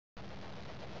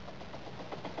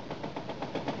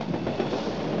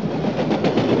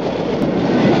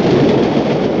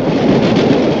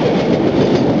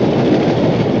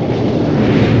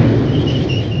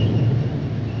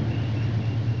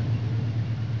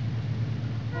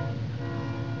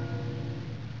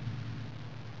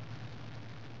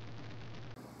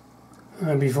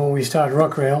before we start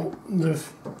Rocrail. The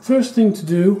first thing to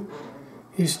do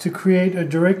is to create a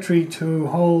directory to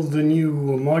hold the new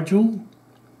module,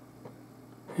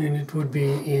 and it would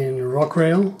be in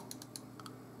Rocrail,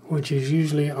 which is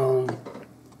usually on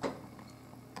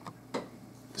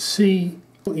C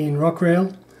in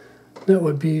Rocrail. That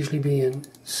would usually be in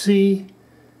C.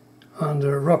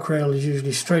 Under Rocrail is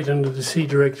usually straight under the C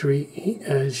directory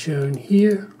as shown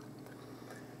here.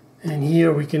 And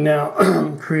here we can now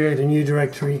create a new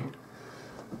directory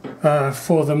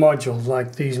for the modules,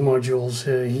 like these modules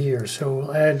here. So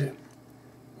we'll add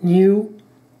new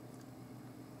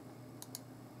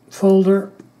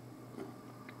folder,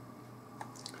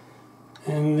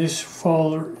 and this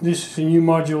folder, this is a new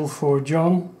module for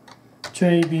John.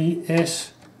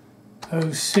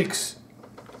 JBS06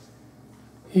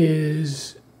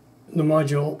 is the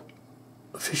module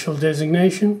official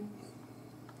designation.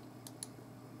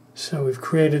 So we've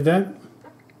created that.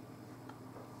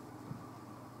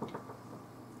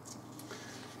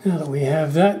 Now that we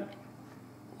have that,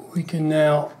 we can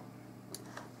now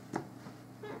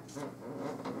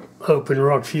open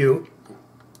Rocrail,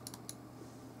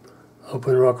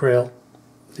 open Rocrail,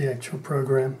 the actual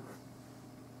program.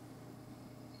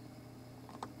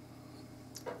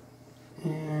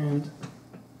 And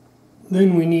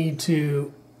then we need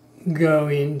to go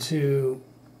into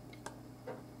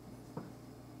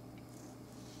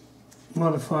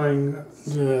modifying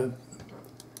the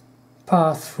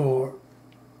path for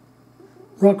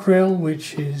Rocrail,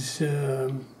 which is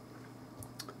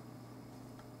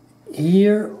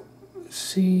here,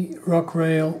 C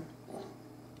Rocrail,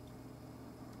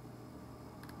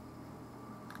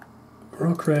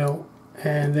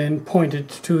 and then point it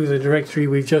to the directory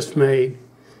we've just made,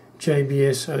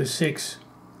 JBS06.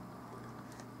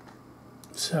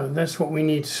 So that's what we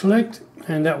need to select,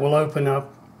 and that will open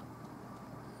up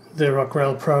the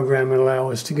Rocrail program and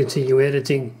allow us to continue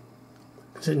editing,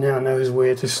 because it now knows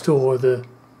where to store the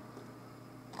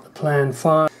plan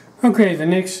file. Okay, the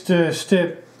next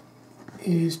step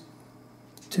is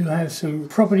to have some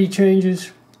property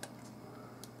changes.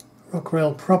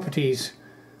 Rocrail properties.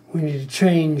 We need to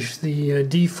change the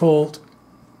default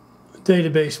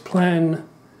database plan,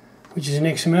 which is an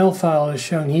XML file as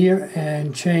shown here,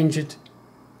 and change it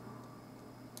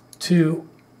to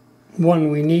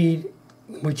one we need,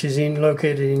 which is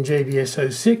located in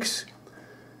JBS06,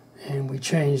 and we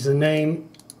change the name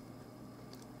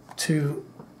to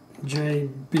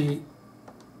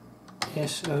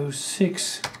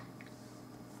JBS06,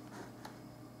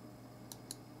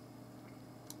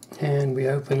 and we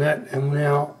open that, and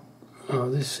now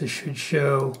this should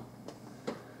show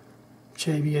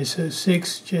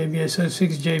JBS06,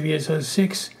 JBS06,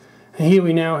 JBS06, and here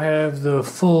we now have the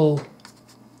full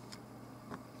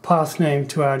path name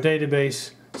to our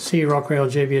database. C Rocrail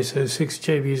JBS06,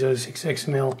 JBS06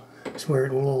 XML is where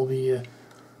it will all be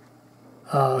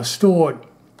stored.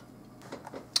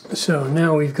 So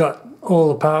now we've got all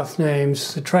the path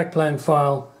names, the track plan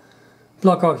file,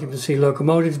 block occupancy,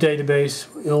 locomotive database,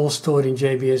 all stored in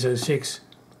JBS06.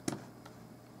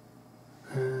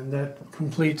 And that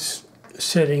completes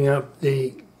setting up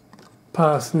the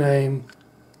path name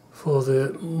for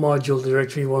the module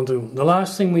directory we want to. The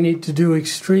last thing we need to do,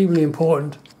 extremely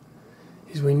important,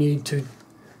 is we need to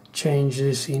change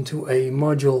this into a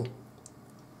module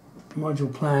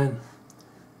plan.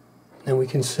 Then we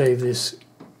can save this,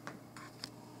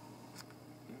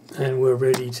 and we're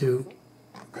ready to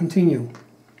continue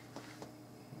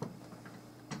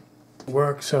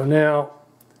work. So now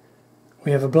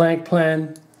we have a blank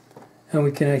plan, and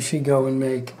we can actually go and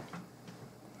make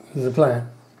the plan.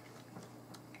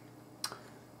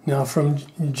 Now from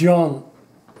John,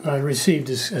 I received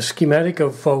a schematic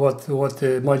for what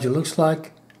the module looks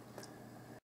like.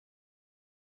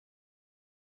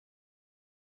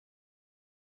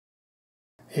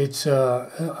 It's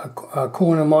a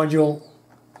corner module,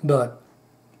 but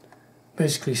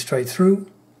basically straight through.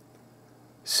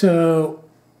 So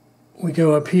we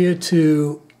go up here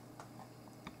to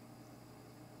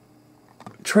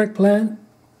track plan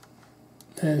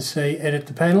and say edit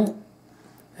the panel.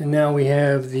 And now we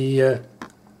have the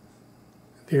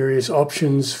various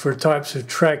options for types of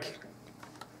track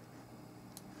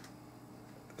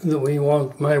that we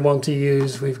might want to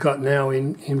use. We've got now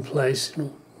in place.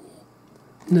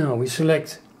 Now we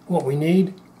select what we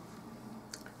need,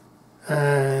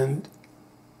 and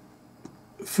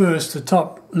first the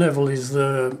top level is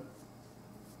the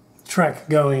track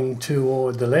going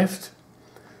toward the left.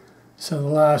 So the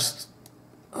last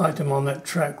item on that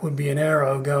track would be an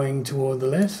arrow going toward the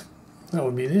left. That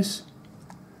would be this.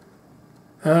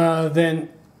 Then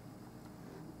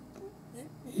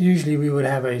usually we would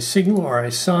have a signal or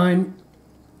a sign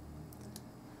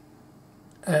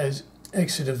as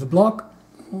exit of the block.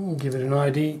 We'll give it an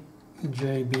ID,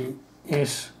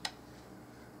 JBS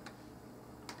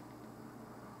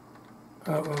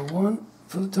 001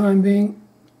 for the time being.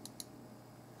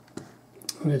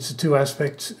 And it's a two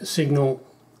aspect signal.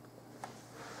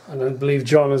 I don't believe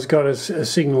John has got a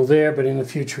signal there, but in the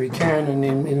future he can, and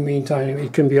in the meantime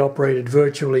it can be operated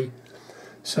virtually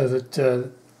so that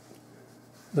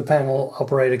the panel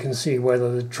operator can see whether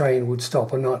the train would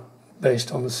stop or not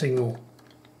based on the signal.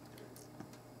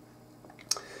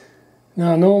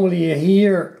 Now normally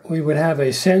here we would have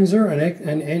a sensor,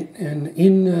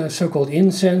 an so-called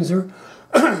in sensor,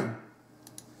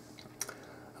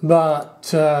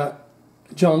 but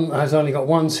John has only got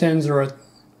one sensor,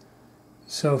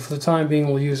 so for the time being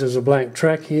we'll use as a blank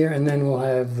track here, and then we'll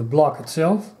have the block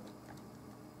itself.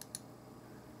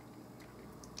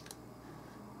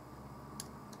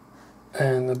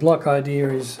 And the block ID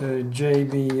is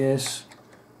JBS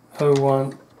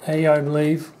 01A, I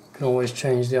believe. You can always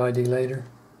change the ID later.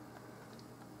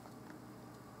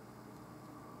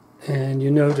 And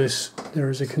you notice there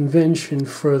is a convention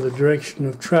for the direction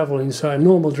of travel inside,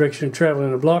 normal direction of travel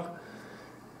in a block,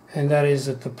 and that is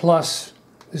that the plus,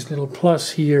 this little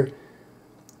plus here,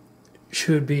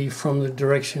 should be from the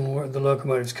direction where the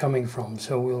locomotive is coming from.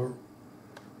 So we'll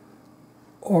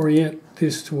orient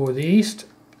this toward the east,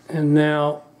 and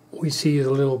now we see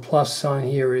the little plus sign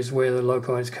here is where the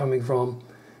locomotive is coming from.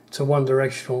 It's a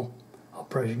one-directional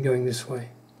operation going this way.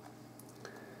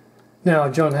 Now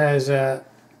John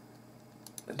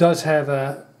does have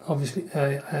obviously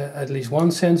at least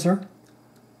one sensor,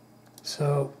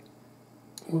 so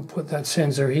we'll put that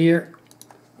sensor here.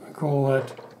 I call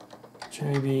that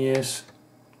JBS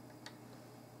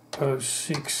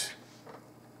 06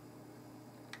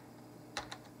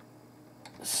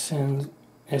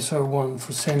 S01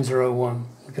 for sensor 01.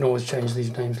 We can always change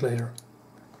these names later.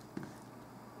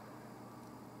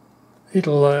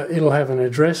 It'll have an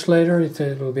address later.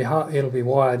 It'll be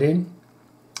wired in,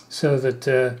 so that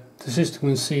the system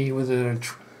will see whether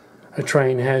a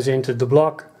train has entered the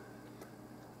block.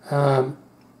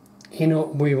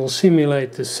 We will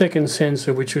simulate the second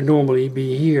sensor, which would normally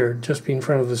be here, just in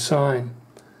front of the sign,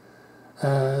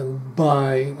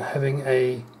 by having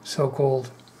a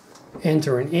so-called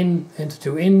enter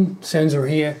to in sensor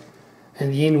here,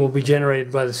 and the in will be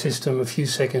generated by the system a few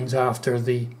seconds after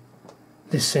this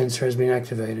sensor has been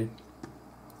activated.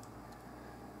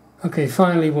 Okay,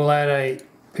 finally we'll add a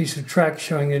piece of track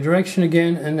showing the direction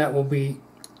again, and that will be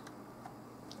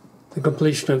the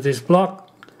completion of this block.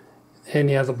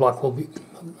 Any other block will be,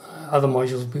 other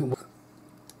modules will be.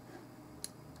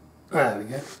 There we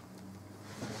go.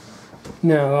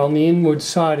 Now on the inward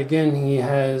side again he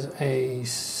has a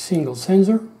single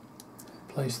sensor.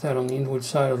 Place that on the inward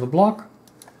side of the block.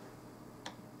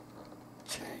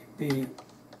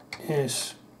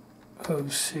 JBS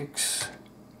 06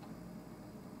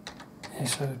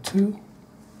 SO2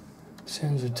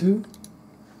 sensor 2.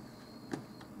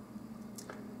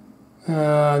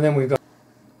 Then we've got,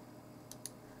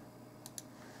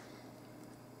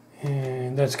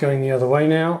 and that's going the other way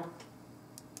now,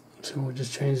 so we'll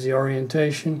just change the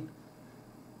orientation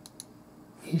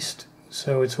east,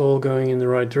 so it's all going in the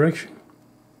right direction.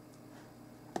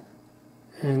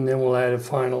 And then we'll add a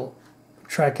final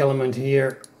track element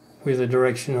here with a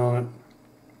direction on it.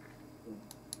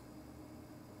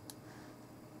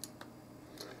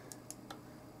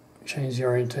 Change the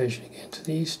orientation again to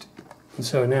the east. And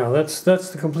so now that's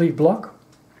the complete block.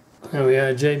 Now we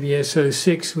add JBS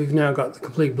 06, we've now got the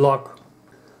complete block.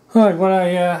 Alright, what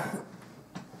I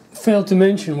failed to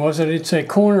mention was that it's a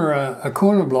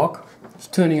corner block. It's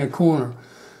turning a corner.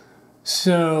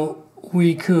 So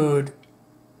we could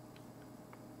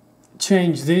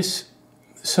change this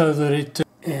so that it,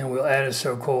 and we'll add a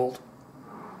so-called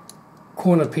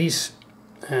corner piece,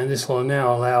 and this will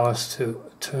now allow us to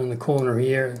turn the corner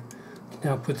here.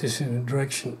 Now put this in the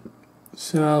direction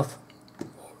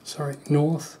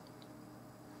north.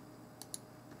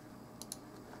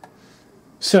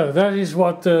 So that is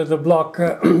what the block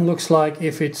looks like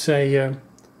if it's a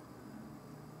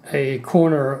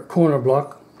corner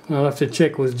block. I'll have to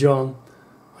check with John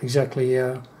exactly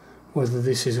whether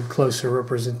this is a closer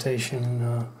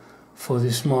representation for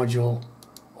this module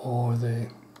or the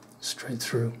straight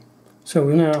through. So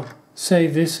we'll now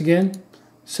save this again,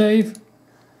 save,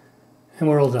 and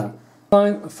we're all done.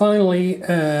 Finally,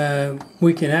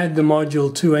 we can add the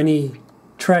module to any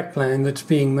track plan that's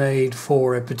being made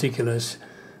for a particular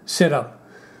setup,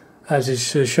 as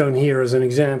is shown here as an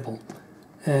example.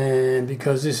 And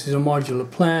because this is a modular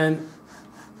plan,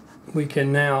 we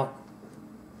can now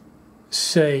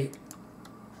say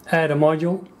add a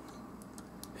module,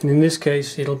 and in this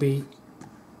case it'll be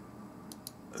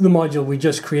the module we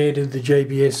just created, the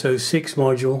JBS06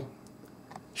 module,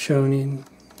 shown in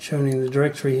the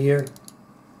directory here,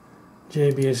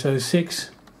 JBS06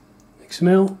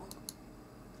 XML.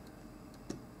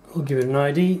 We'll give it an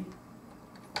ID,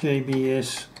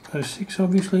 JBS06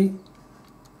 obviously,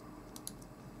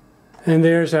 and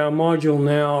there's our module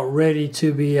now ready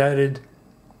to be added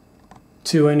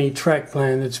to any track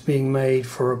plan that's being made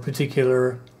for a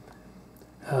particular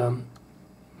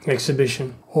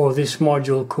exhibition. Or this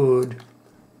module could,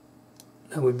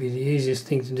 that would be the easiest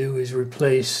thing to do, is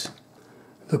replace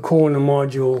the corner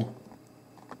module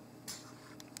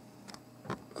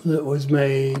that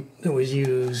was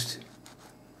used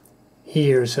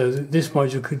here. So this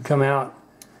module could come out,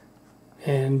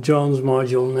 and John's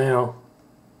module now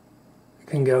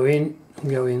can go in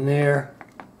there,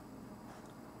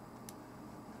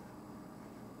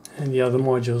 and the other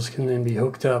modules can then be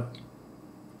hooked up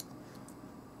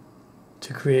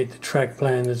to create the track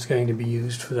plan that's going to be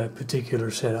used for that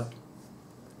particular setup.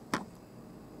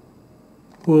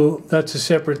 Well, that's a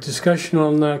separate discussion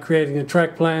on creating a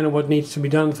track plan and what needs to be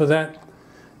done for that.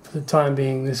 For the time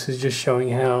being, this is just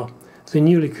showing how the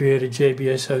newly created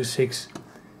JBS06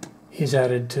 is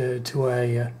added to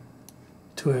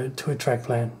a track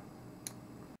plan.